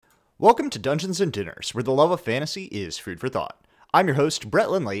Welcome to Dungeons and Dinners, where the love of fantasy is food for thought. I'm your host,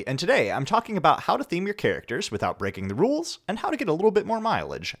 Brett Lindley, and today I'm talking about how to theme your characters without breaking the rules, and how to get a little bit more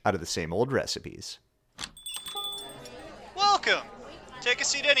mileage out of the same old recipes. Welcome! Take a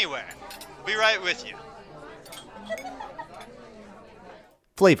seat anywhere. We'll be right with you.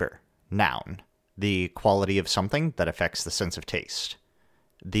 Flavor. Noun. The quality of something that affects the sense of taste.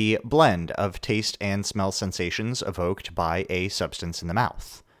 The blend of taste and smell sensations evoked by a substance in the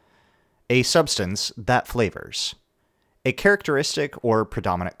mouth. A substance that flavors. A characteristic or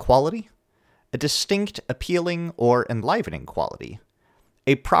predominant quality. A distinct, appealing, or enlivening quality.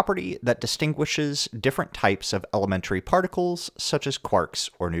 A property that distinguishes different types of elementary particles, such as quarks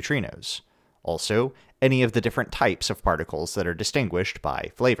or neutrinos. Also, any of the different types of particles that are distinguished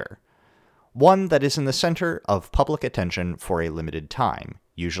by flavor. One that is in the center of public attention for a limited time,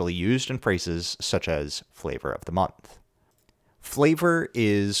 usually used in phrases such as flavor of the month. Flavor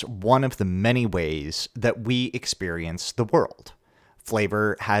is one of the many ways that we experience the world.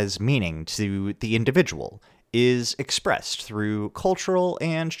 Flavor has meaning to the individual, is expressed through cultural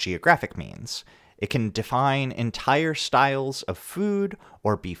and geographic means. It can define entire styles of food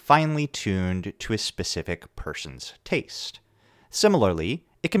or be finely tuned to a specific person's taste. Similarly,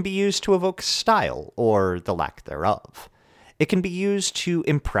 it can be used to evoke style or the lack thereof. It can be used to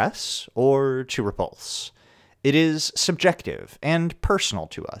impress or to repulse. It is subjective and personal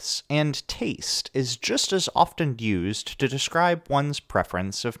to us, and taste is just as often used to describe one's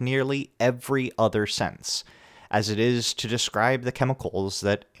preference of nearly every other sense, as it is to describe the chemicals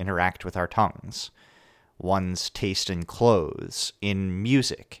that interact with our tongues. One's taste in clothes, in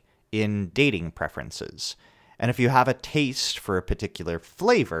music, in dating preferences. And if you have a taste for a particular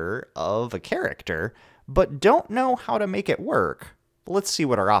flavor of a character, but don't know how to make it work, let's see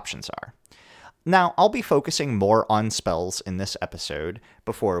what our options are. Now, I'll be focusing more on spells in this episode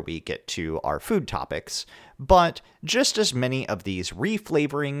before we get to our food topics, but just as many of these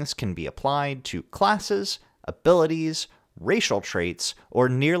reflavorings can be applied to classes, abilities, racial traits, or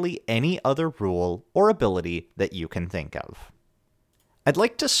nearly any other rule or ability that you can think of. I'd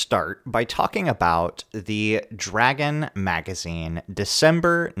like to start by talking about the Dragon Magazine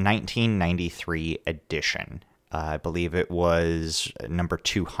December 1993 edition. I believe it was number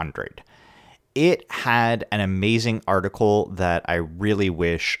 200. It had an amazing article that I really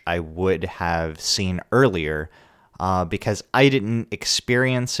wish I would have seen earlier, because I didn't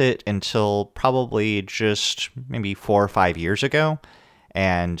experience it until probably just maybe 4 or 5 years ago.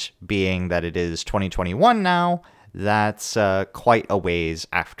 And being that it is 2021 now, that's quite a ways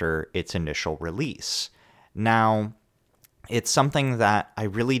after its initial release. Now, it's something that I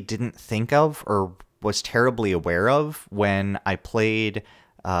really didn't think of or was terribly aware of when I played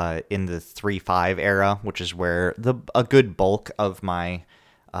in the 3.5 era, which is where a good bulk of my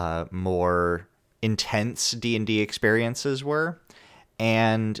more intense D&D experiences were.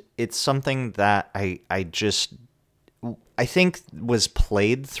 And it's something that I think was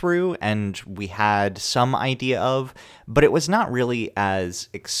played through and we had some idea of, but it was not really as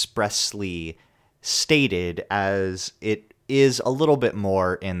expressly stated as it is a little bit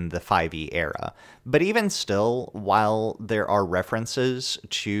more in the 5e era. But even still, while there are references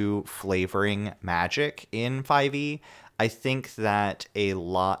to flavoring magic in 5e, I think that a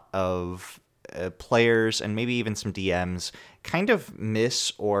lot of players and maybe even some DMs kind of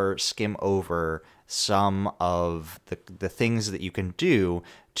miss or skim over some of the things that you can do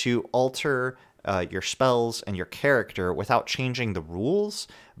to alter your spells and your character without changing the rules,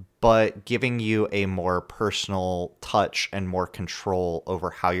 but giving you a more personal touch and more control over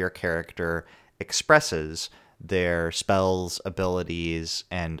how your character expresses their spells, abilities,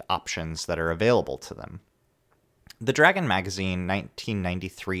 and options that are available to them. The Dragon Magazine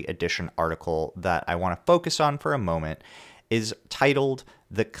 1993 edition article that I want to focus on for a moment is titled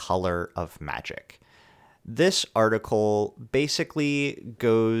The Color of Magic. This article basically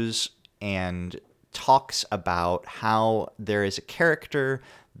goes and talks about how there is a character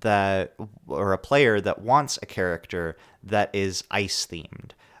or a player that wants a character that is ice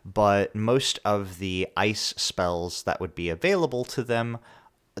themed, but most of the ice spells that would be available to them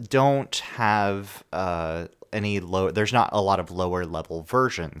don't have there's not a lot of lower level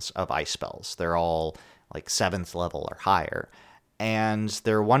versions of ice spells. They're all like 7th level or higher. And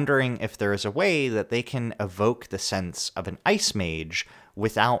they're wondering if there is a way that they can evoke the sense of an ice mage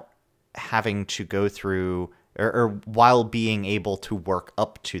without having to go through, or while being able to work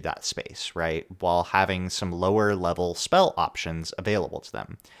up to that space, right? While having some lower level spell options available to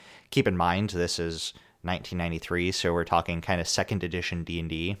them. Keep in mind, this is 1993, so we're talking kind of 2nd edition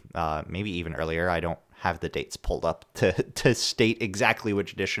D&D, maybe even earlier. I don't have the dates pulled up to state exactly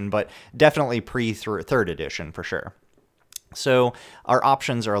which edition, but definitely pre-3rd edition for sure. So our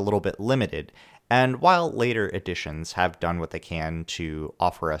options are a little bit limited. And while later editions have done what they can to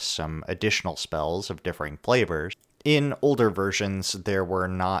offer us some additional spells of differing flavors, in older versions there were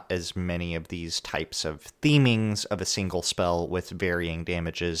not as many of these types of themings of a single spell with varying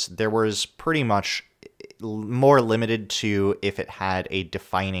damages. There was pretty much more limited to if it had a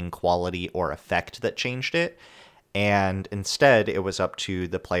defining quality or effect that changed it. And instead, it was up to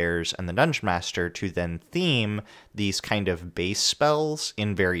the players and the Dungeon Master to then theme these kind of base spells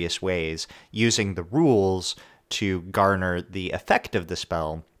in various ways, using the rules to garner the effect of the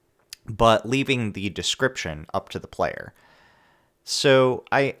spell, but leaving the description up to the player. So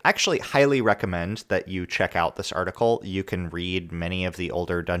I actually highly recommend that you check out this article. You can read many of the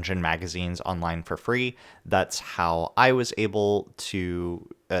older dungeon magazines online for free. That's how I was able to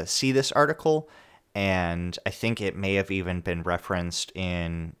see this article. And I think it may have even been referenced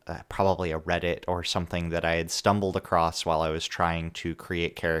in probably a Reddit or something that I had stumbled across while I was trying to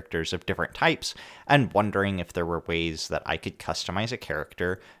create characters of different types and wondering if there were ways that I could customize a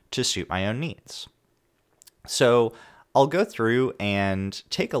character to suit my own needs. So I'll go through and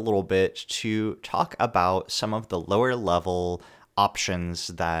take a little bit to talk about some of the lower level options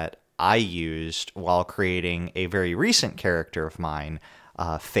that I used while creating a very recent character of mine,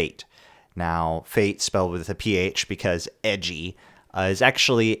 Fate. Now, Fate, spelled with a PH because edgy, is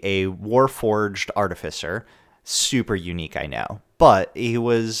actually a Warforged artificer. Super unique, I know. But I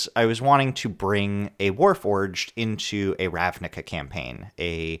was wanting to bring a Warforged into a Ravnica campaign,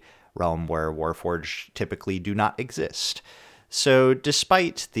 a realm where Warforged typically do not exist. So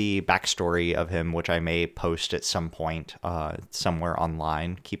despite the backstory of him, which I may post at some point somewhere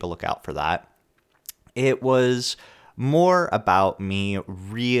online, keep a lookout for that, it was more about me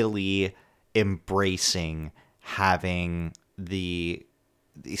really embracing having the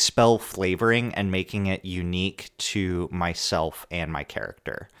spell flavoring and making it unique to myself and my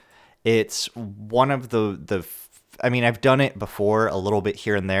character. It's one of the I mean, I've done it before a little bit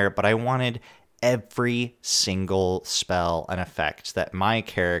here and there, but I wanted every single spell and effect that my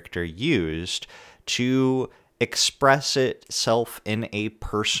character used to express itself in a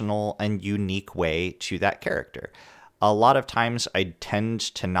personal and unique way to that character. A lot of times I tend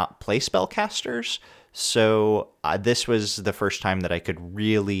to not play spellcasters, so this was the first time that I could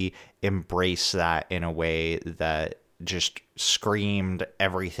really embrace that in a way that just screamed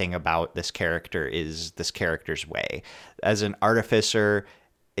everything about this character is this character's way. As an artificer,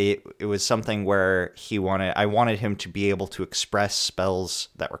 it was something where I wanted him to be able to express spells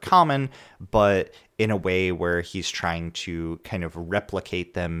that were common, but in a way where he's trying to kind of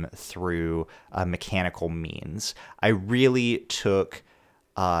replicate them through mechanical means. I really took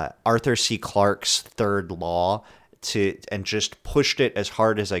Arthur C. Clarke's Third Law and just pushed it as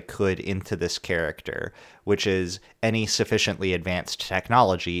hard as I could into this character, which is any sufficiently advanced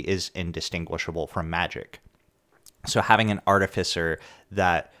technology is indistinguishable from magic. So having an artificer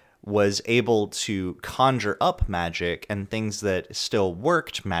that was able to conjure up magic and things that still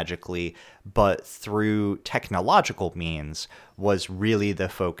worked magically, but through technological means, was really the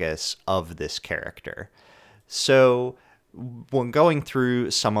focus of this character. So when going through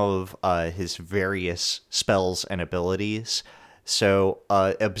some of his various spells and abilities, so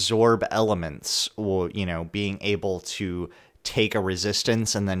absorb elements, or being able to take a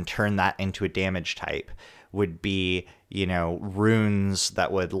resistance and then turn that into a damage type, would be runes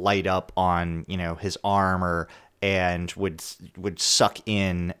that would light up on his armor and would suck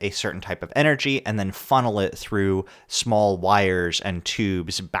in a certain type of energy and then funnel it through small wires and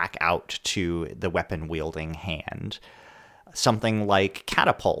tubes back out to the weapon wielding hand. Something like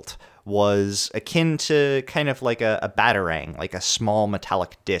Catapult was akin to kind of like a batarang, like a small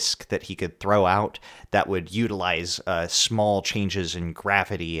metallic disc that he could throw out that would utilize small changes in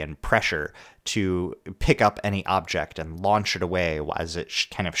gravity and pressure to pick up any object and launch it away as it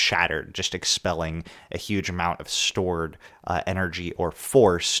kind of shattered, just expelling a huge amount of stored energy or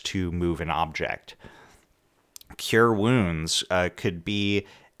force to move an object. Cure Wounds could be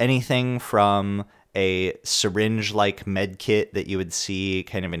anything from a syringe-like med kit that you would see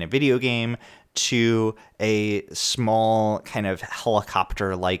kind of in a video game to a small kind of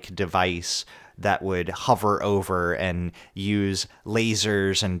helicopter-like device that would hover over and use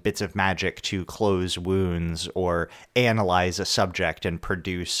lasers and bits of magic to close wounds or analyze a subject and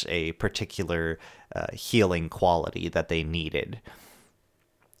produce a particular healing quality that they needed.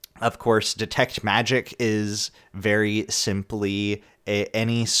 Of course, Detect Magic is very simply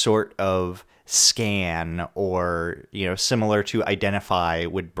any sort of scan, or similar to Identify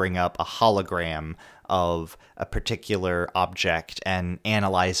would bring up a hologram of a particular object and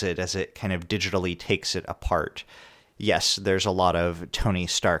analyze it as it kind of digitally takes it apart. Yes, there's a lot of Tony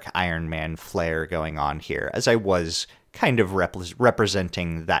Stark Iron Man flair going on here, as I was kind of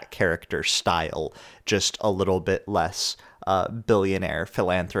representing that character style, just a little bit less billionaire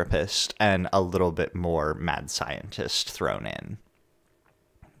philanthropist and a little bit more mad scientist thrown in.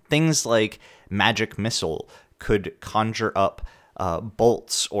 Things like Magic Missile could conjure up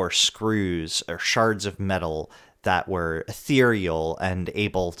bolts or screws or shards of metal that were ethereal and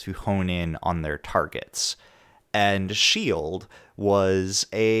able to hone in on their targets. And Shield was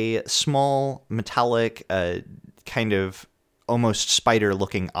a small metallic kind of almost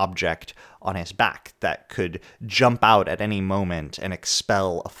spider-looking object on his back that could jump out at any moment and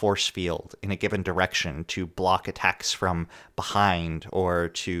expel a force field in a given direction to block attacks from behind or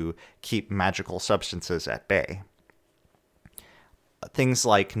to keep magical substances at bay. Things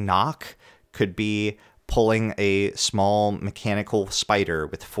like Knock could be pulling a small mechanical spider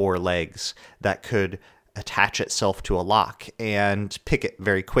with 4 legs that could attach itself to a lock and pick it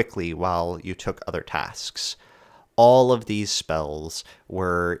very quickly while you took other tasks. All of these spells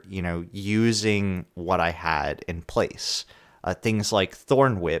were, using what I had in place. Things like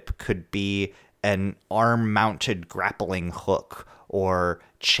Thorn Whip could be an arm-mounted grappling hook or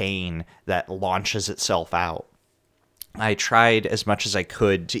chain that launches itself out. I tried as much as I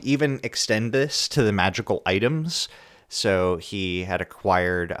could to even extend this to the magical items. So he had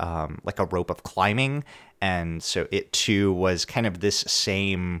acquired like a rope of climbing, and so it too was kind of this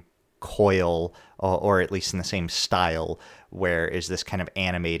same coil, or at least in the same style, where is this kind of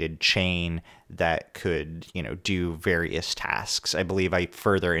animated chain that could, do various tasks. I believe I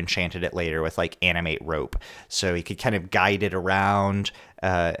further enchanted it later with like animate rope, so he could kind of guide it around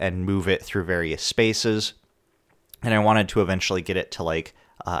and move it through various spaces. And I wanted to eventually get it to like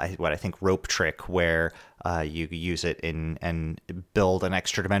what I think rope trick, where you use it and build an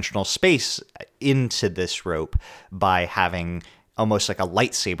extra dimensional space into this rope by having almost like a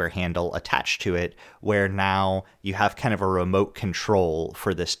lightsaber handle attached to it, where now you have kind of a remote control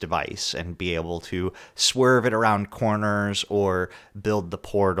for this device and be able to swerve it around corners or build the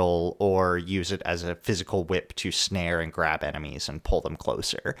portal or use it as a physical whip to snare and grab enemies and pull them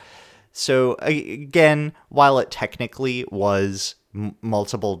closer. So again, while it technically was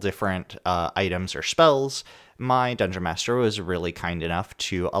multiple different items or spells, my Dungeon Master was really kind enough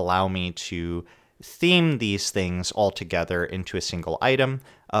to allow me to theme these things all together into a single item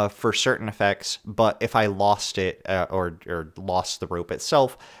for certain effects. But if I lost it or lost the rope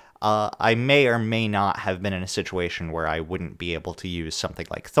itself, I may or may not have been in a situation where I wouldn't be able to use something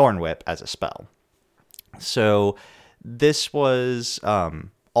like Thorn Whip as a spell. So this was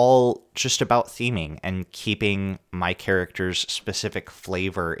all just about theming and keeping my character's specific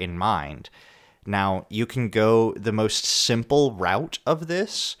flavor in mind. Now, you can go the most simple route of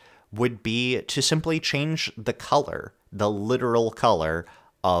this would be to simply change the color, the literal color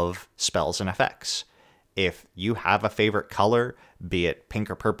of spells and effects. If you have a favorite color, be it pink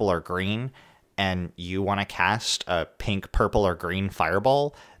or purple or green, and you want to cast a pink, purple, or green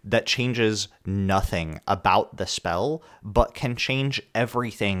fireball, that changes nothing about the spell, but can change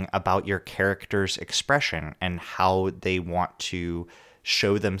everything about your character's expression and how they want to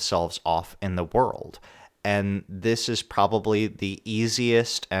show themselves off in the world. And this is probably the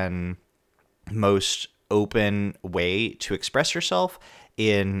easiest and most open way to express yourself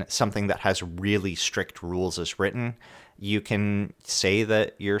in something that has really strict rules as written. You can say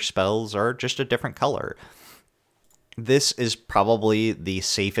that your spells are just a different color. This is probably the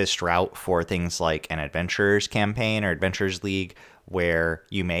safest route for things like an Adventurers campaign or Adventurers League, where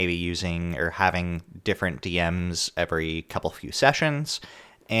you may be using or having different DMs every few sessions,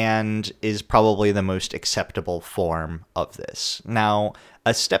 and is probably the most acceptable form of this. Now,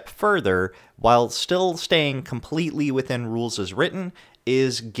 a step further, while still staying completely within rules as written,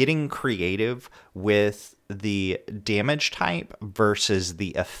 is getting creative with the damage type versus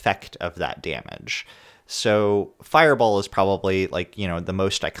the effect of that damage. So Fireball is probably the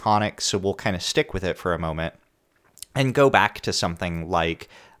most iconic, so we'll kind of stick with it for a moment and go back to something like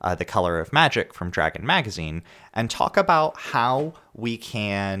The Color of Magic from Dragon Magazine and talk about how we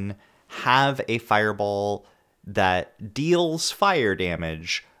can have a fireball that deals fire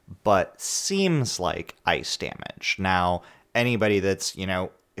damage but seems like ice damage. Now, anybody that's,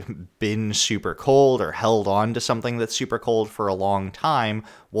 been super cold or held on to something that's super cold for a long time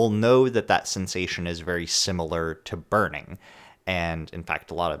will know that that sensation is very similar to burning. And in fact,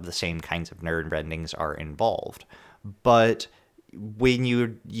 a lot of the same kinds of nerve endings are involved. But when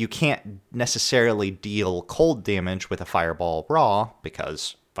you can't necessarily deal cold damage with a fireball raw,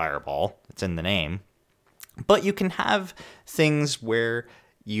 because fireball, it's in the name, But you can have things where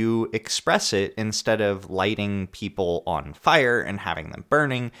you express it instead of lighting people on fire and having them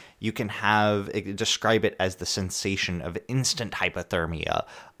burning. You can describe it as the sensation of instant hypothermia,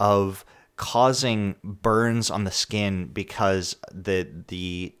 of causing burns on the skin because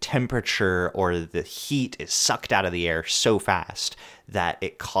the temperature or the heat is sucked out of the air so fast that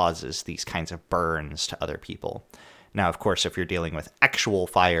it causes these kinds of burns to other people. Now, of course, if you're dealing with actual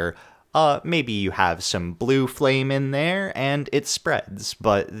fire, maybe you have some blue flame in there and it spreads,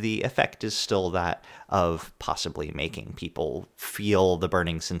 but the effect is still that of possibly making people feel the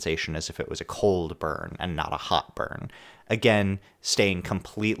burning sensation as if it was a cold burn and not a hot burn. Again, staying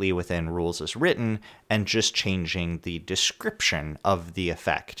completely within rules as written and just changing the description of the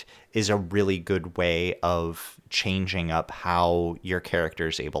effect is a really good way of changing up how your character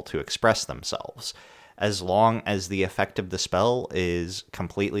is able to express themselves. As long as the effect of the spell is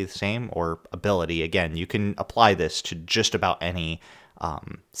completely the same, or ability, again, you can apply this to just about any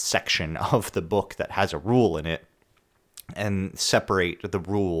section of the book that has a rule in it, and separate the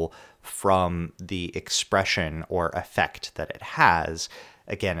rule from the expression or effect that it has,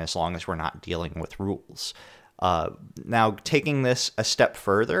 again, as long as we're not dealing with rules. Now, taking this a step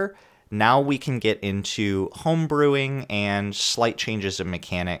further, now we can get into homebrewing and slight changes of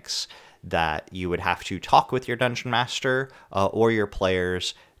mechanics that you would have to talk with your dungeon master or your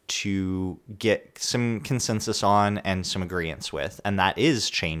players to get some consensus on and some agreeance with, and that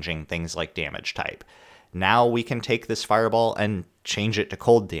is changing things like damage type. Now we can take this fireball and change it to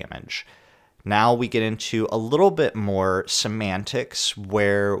cold damage. Now we get into a little bit more semantics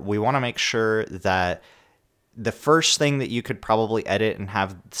where we want to make sure that the first thing that you could probably edit and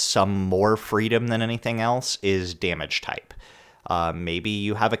have some more freedom than anything else is damage type. Maybe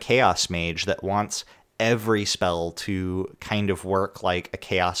you have a chaos mage that wants every spell to kind of work like a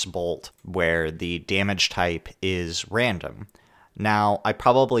chaos bolt where the damage type is random. Now, I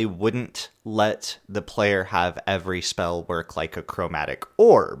probably wouldn't let the player have every spell work like a chromatic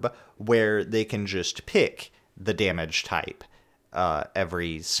orb, where they can just pick the damage type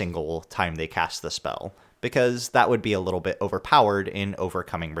every single time they cast the spell, because that would be a little bit overpowered in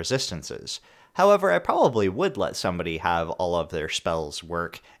overcoming resistances. However, I probably would let somebody have all of their spells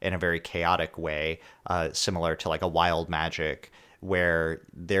work in a very chaotic way, similar to like a wild magic, where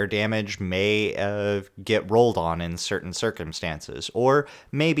their damage may get rolled on in certain circumstances. Or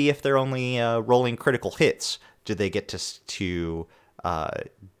maybe if they're only rolling critical hits, do they get to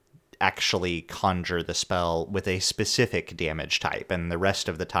actually conjure the spell with a specific damage type, and the rest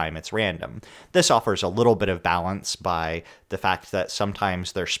of the time it's random. This offers a little bit of balance by the fact that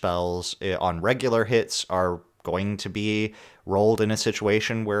sometimes their spells on regular hits are going to be rolled in a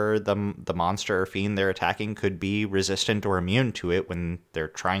situation where the monster or fiend they're attacking could be resistant or immune to it when they're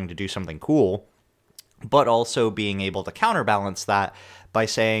trying to do something cool, but also being able to counterbalance that by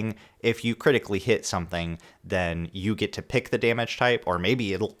saying, if you critically hit something, then you get to pick the damage type, or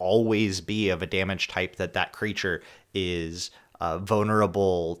maybe it'll always be of a damage type that creature is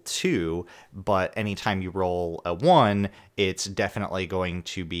vulnerable to, but anytime you roll a 1, it's definitely going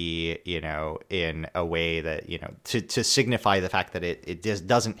to be, in a way that, to signify the fact that it just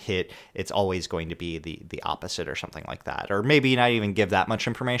doesn't hit, it's always going to be the opposite or something like that. Or maybe not even give that much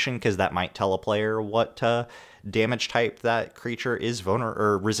information, because that might tell a player what damage type that creature is vulnerable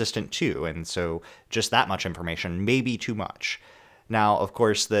or resistant to, and so just that much information may be too much. Now, of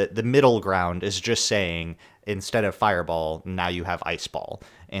course, the middle ground is just saying, instead of fireball, now you have ice ball.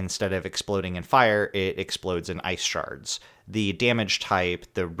 Instead of exploding in fire, it explodes in ice shards. The damage type,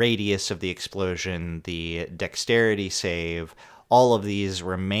 the radius of the explosion, the dexterity save, all of these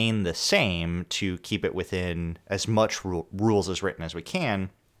remain the same to keep it within as much rules as written as we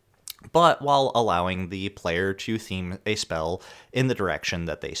can, but while allowing the player to theme a spell in the direction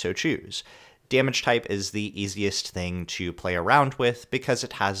that they so choose. Damage type is the easiest thing to play around with because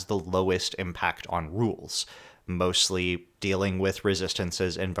it has the lowest impact on rules, mostly dealing with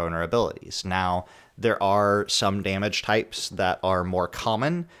resistances and vulnerabilities. Now, there are some damage types that are more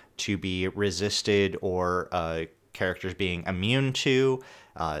common to be resisted or characters being immune to,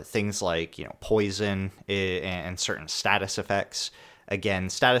 things like poison and certain status effects. Again,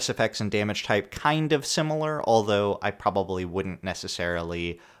 status effects and damage type kind of similar, although I probably wouldn't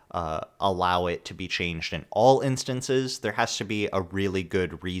necessarily allow it to be changed in all instances. There has to be a really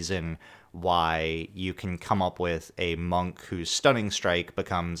good reason why you can come up with a monk whose stunning strike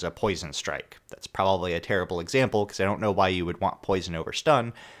becomes a poison strike. That's probably a terrible example because I don't know why you would want poison over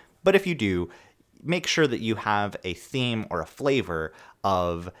stun, but if you do, make sure that you have a theme or a flavor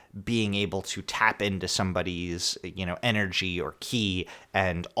of being able to tap into somebody's, energy or ki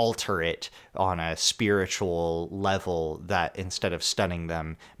and alter it on a spiritual level that, instead of stunning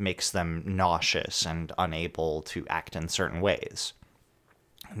them, makes them nauseous and unable to act in certain ways.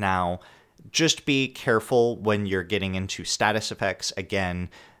 Now, just be careful when you're getting into status effects. Again,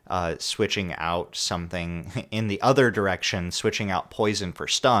 switching out something in the other direction, switching out poison for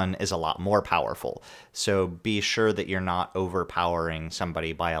stun is a lot more powerful. So be sure that you're not overpowering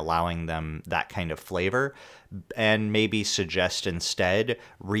somebody by allowing them that kind of flavor, and maybe suggest instead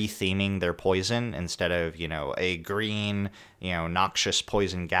retheming their poison. Instead of, a green, noxious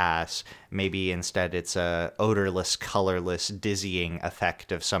poison gas, maybe instead it's a odorless, colorless, dizzying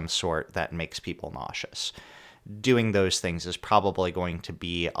effect of some sort that makes people nauseous. Doing those things is probably going to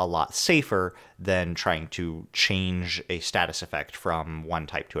be a lot safer than trying to change a status effect from one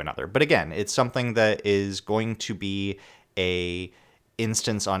type to another. But again, it's something that is going to be a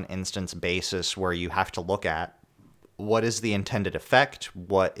instance on instance basis, where you have to look at what is the intended effect,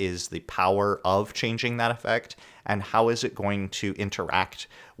 what is the power of changing that effect, and how is it going to interact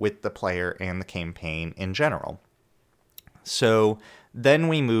with the player and the campaign in general. So then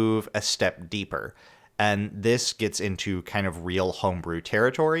we move a step deeper. And this gets into kind of real homebrew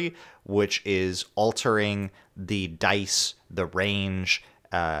territory, which is altering the dice, the range,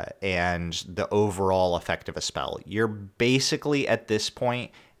 and the overall effect of a spell. You're basically, at this point,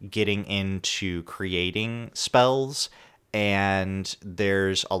 getting into creating spells, and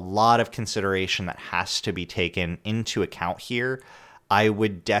there's a lot of consideration that has to be taken into account here. I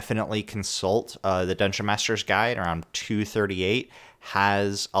would definitely consult the Dungeon Master's Guide around 238.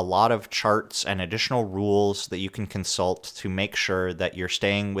 Has a lot of charts and additional rules that you can consult to make sure that you're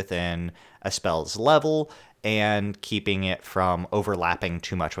staying within a spell's level and keeping it from overlapping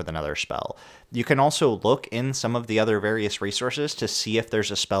too much with another spell. You can also look in some of the other various resources to see if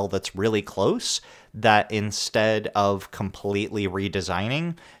there's a spell that's really close that, instead of completely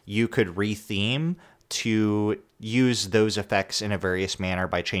redesigning, you could retheme to use those effects in a various manner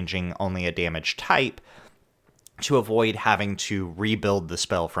by changing only a damage type, to avoid having to rebuild the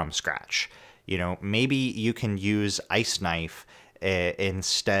spell from scratch. Maybe you can use Ice Knife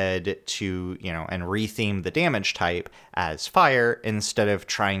instead to, and retheme the damage type as fire, instead of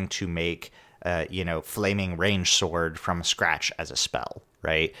trying to make, Flaming Range Sword from scratch as a spell,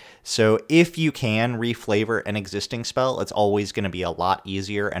 right? So if you can reflavor an existing spell, it's always going to be a lot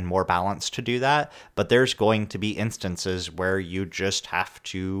easier and more balanced to do that. But there's going to be instances where you just have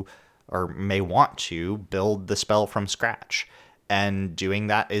to, or may want to, build the spell from scratch. And doing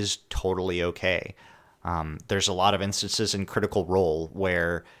that is totally okay. There's a lot of instances in Critical Role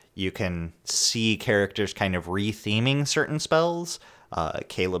where you can see characters kind of retheming certain spells.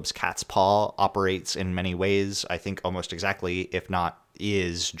 Caleb's Cat's Paw operates in many ways, I think almost exactly, if not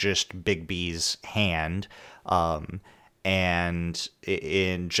is, just Big B's hand. And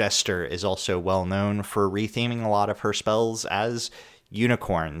Jester is also well known for retheming a lot of her spells as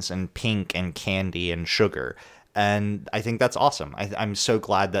unicorns and pink and candy and sugar. And I think that's awesome. I'm so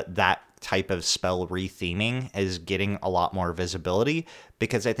glad that type of spell retheming is getting a lot more visibility,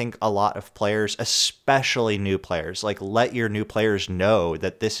 because I think a lot of players, especially new players, let your new players know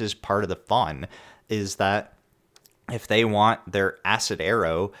that this is part of the fun, is that if they want their acid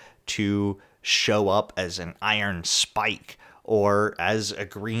arrow to show up as an iron spike, or as a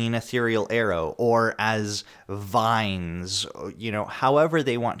green ethereal arrow, or as vines, however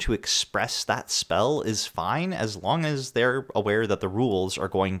they want to express that spell is fine, as long as they're aware that the rules are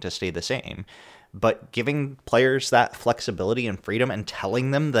going to stay the same. But giving players that flexibility and freedom, and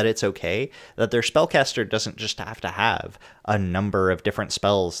telling them that it's okay, that their spellcaster doesn't just have to have a number of different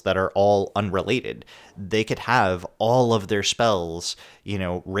spells that are all unrelated. They could have all of their spells,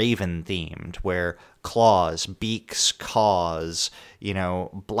 raven themed, where claws, beaks, caws,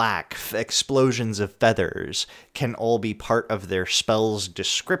 black, explosions of feathers can all be part of their spells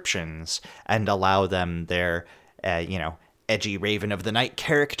descriptions, and allow them their, edgy Raven of the Night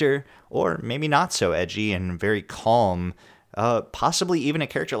character, or maybe not so edgy and very calm, possibly even a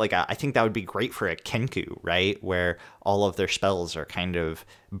character I think that would be great for a Kenku, right? Where all of their spells are kind of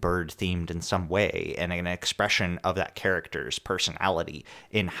bird themed in some way, and an expression of that character's personality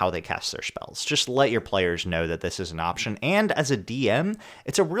in how they cast their spells. Just let your players know that this is an option. And as a DM,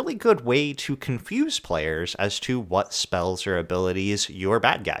 it's a really good way to confuse players as to what spells or abilities your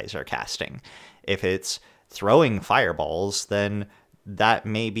bad guys are casting. If it's throwing fireballs, then that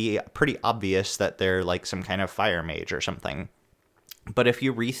may be pretty obvious that they're some kind of fire mage or something. But if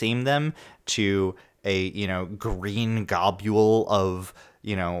you retheme them to a, green globule of,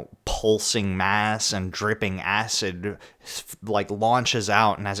 pulsing mass and dripping acid like launches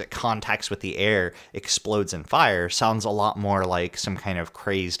out, and as it contacts with the air explodes in fire sounds a lot more like some kind of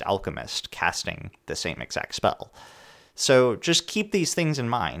crazed alchemist casting the same exact spell. So just keep these things in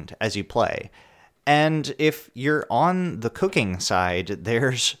mind as you play. And if you're on the cooking side,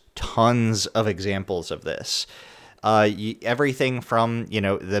 there's tons of examples of this. Everything from,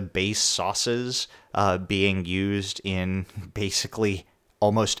 the base sauces being used in basically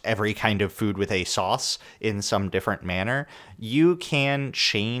almost every kind of food with a sauce in some different manner. You can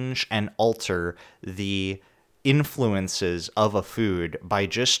change and alter the influences of a food by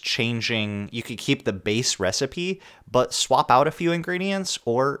just changing. You could keep the base recipe, but swap out a few ingredients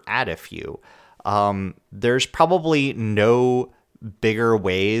or add a few. There's probably no bigger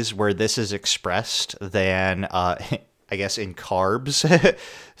ways where this is expressed than, I guess, in carbs.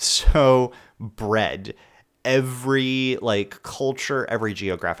 So bread, every culture, every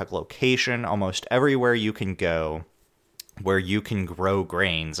geographic location, almost everywhere you can go where you can grow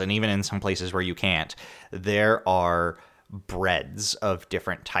grains, and even in some places where you can't, there are breads of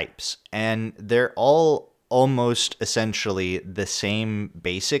different types, and they're all almost essentially the same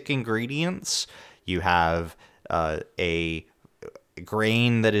basic ingredients. You have a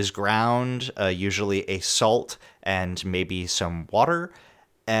grain that is ground, usually a salt and maybe some water.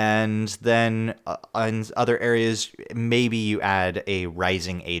 And then in other areas, maybe you add a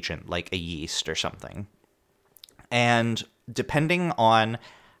rising agent like a yeast or something. And depending on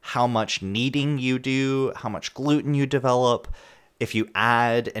how much kneading you do, how much gluten you develop, if you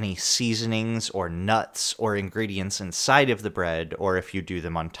add any seasonings or nuts or ingredients inside of the bread, or if you do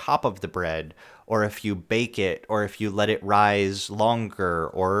them on top of the bread, or if you bake it, or if you let it rise longer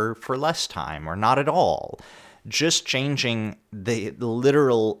or for less time or not at all, just changing the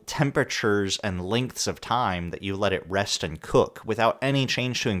literal temperatures and lengths of time that you let it rest and cook without any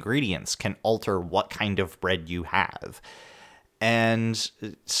change to ingredients can alter what kind of bread you have. And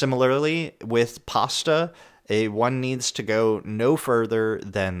similarly with pasta, one needs to go no further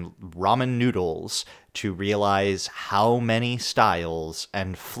than ramen noodles to realize how many styles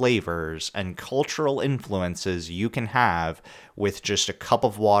and flavors and cultural influences you can have with just a cup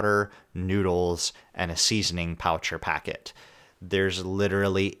of water, noodles, and a seasoning pouch or packet. There's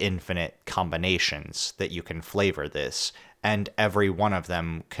literally infinite combinations that you can flavor this, and every one of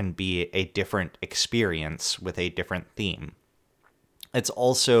them can be a different experience with a different theme. It's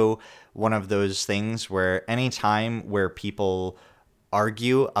also one of those things where anytime where people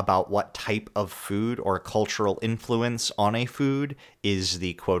argue about what type of food or cultural influence on a food is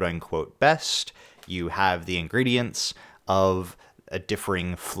the quote-unquote best, you have the ingredients of a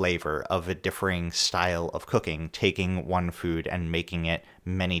differing flavor, of a differing style of cooking, taking one food and making it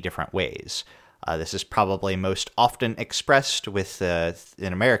many different ways. This is probably most often expressed with,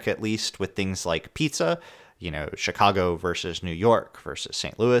 in America at least, with things like pizza, Chicago versus New York versus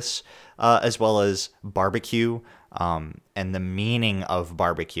St. Louis, as well as barbecue, and the meaning of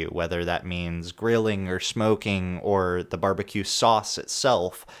barbecue, whether that means grilling or smoking or the barbecue sauce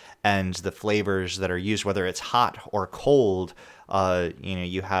itself and the flavors that are used, whether it's hot or cold.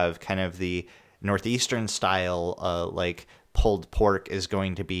 You have kind of the Northeastern style, like pulled pork is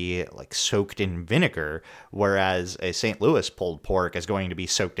going to be like soaked in vinegar, whereas a St. Louis pulled pork is going to be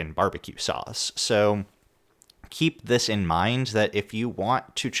soaked in barbecue sauce. So keep this in mind, that if you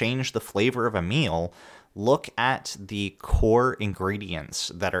want to change the flavor of a meal, look at the core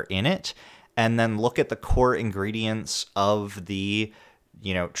ingredients that are in it, and then look at the core ingredients of the,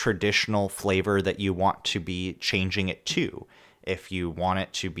 traditional flavor that you want to be changing it to. If you want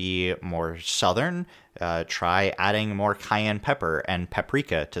it to be more southern, try adding more cayenne pepper and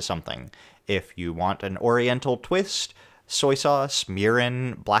paprika to something. If you want an oriental twist, soy sauce,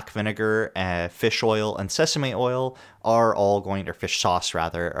 mirin, black vinegar, fish oil, and sesame oil are all going, or fish sauce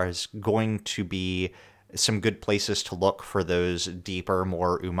rather, is going to be some good places to look for those deeper,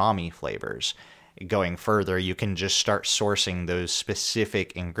 more umami flavors. Going further, you can just start sourcing those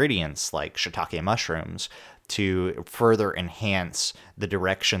specific ingredients like shiitake mushrooms to further enhance the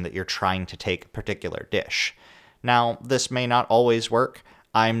direction that you're trying to take a particular dish. Now, this may not always work.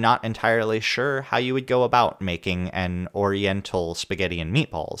 I'm not entirely sure how you would go about making an oriental spaghetti and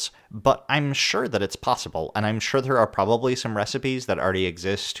meatballs, but I'm sure that it's possible, and I'm sure there are probably some recipes that already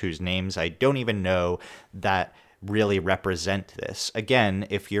exist whose names I don't even know that really represent this. Again,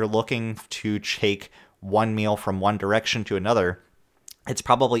 if you're looking to take one meal from one direction to another, it's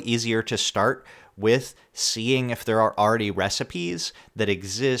probably easier to start with seeing if there are already recipes that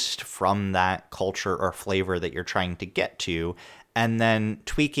exist from that culture or flavor that you're trying to get to, and then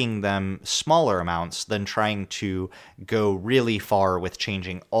tweaking them smaller amounts than trying to go really far with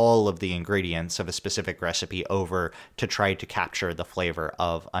changing all of the ingredients of a specific recipe over to try to capture the flavor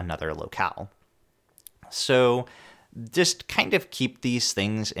of another locale. So just kind of keep these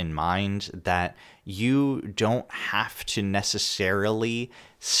things in mind, that you don't have to necessarily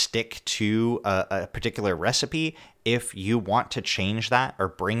stick to a particular recipe if you want to change that or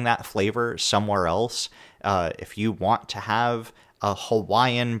bring that flavor somewhere else. If you want to have a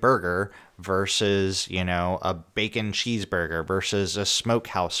Hawaiian burger versus, a bacon cheeseburger versus a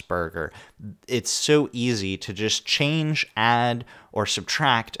smokehouse burger, it's so easy to just change, add, or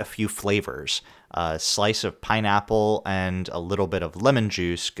subtract a few flavors. A slice of pineapple and a little bit of lemon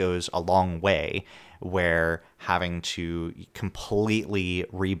juice goes a long way, where having to completely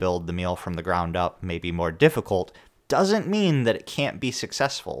rebuild the meal from the ground up may be more difficult. Doesn't mean that it can't be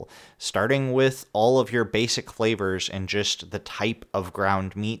successful. Starting with all of your basic flavors and just the type of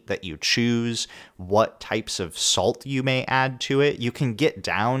ground meat that you choose, what types of salt you may add to it, you can get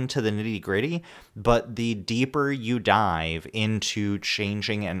down to the nitty-gritty, but the deeper you dive into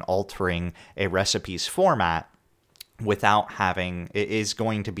changing and altering a recipe's format without having, it is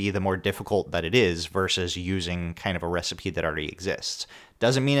going to be the more difficult that it is versus using kind of a recipe that already exists.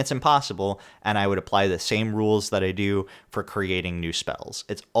 Doesn't mean it's impossible, and I would apply the same rules that I do for creating new spells.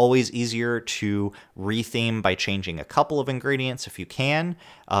 It's always easier to retheme by changing a couple of ingredients if you can,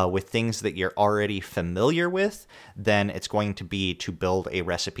 with things that you're already familiar with, than it's going to be to build a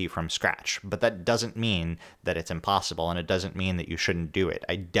recipe from scratch. But that doesn't mean that it's impossible, and it doesn't mean that you shouldn't do it.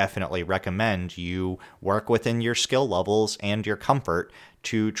 I definitely recommend you work within your skill levels and your comfort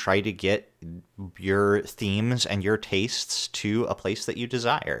to try to get your themes and your tastes to a place that you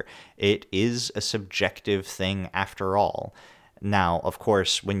desire. It is a subjective thing after all. Now, of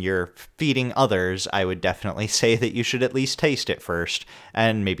course, when you're feeding others, I would definitely say that you should at least taste it first,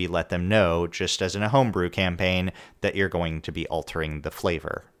 and maybe let them know, just as in a homebrew campaign, that you're going to be altering the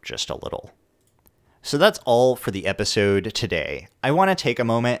flavor just a little. So that's all for the episode today. I want to take a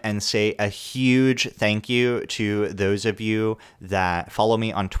moment and say a huge thank you to those of you that follow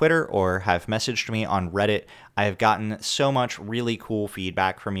me on Twitter or have messaged me on Reddit. I've gotten so much really cool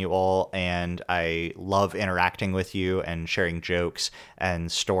feedback from you all, and I love interacting with you and sharing jokes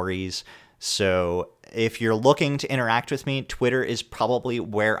and stories. So if you're looking to interact with me, Twitter is probably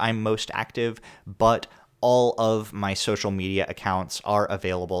where I'm most active, but all of my social media accounts are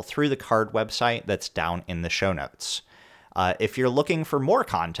available through the card website that's down in the show notes. If you're looking for more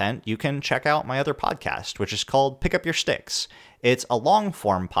content, you can check out my other podcast, which is called Pick Up Your Sticks. It's a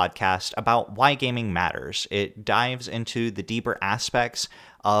long-form podcast about why gaming matters. It dives into the deeper aspects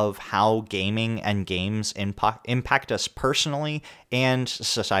of how gaming and games impact us personally and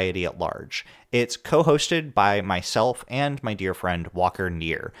society at large. It's co-hosted by myself and my dear friend Walker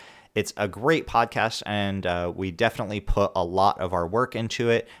Neer. It's a great podcast, and we definitely put a lot of our work into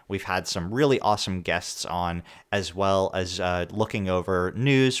it. We've had some really awesome guests on, as well as looking over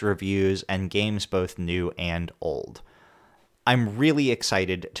news, reviews, and games both new and old. I'm really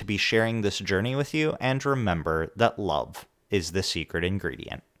excited to be sharing this journey with you, and remember that love is the secret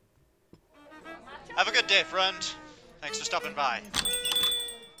ingredient. Have a good day, friend. Thanks for stopping by.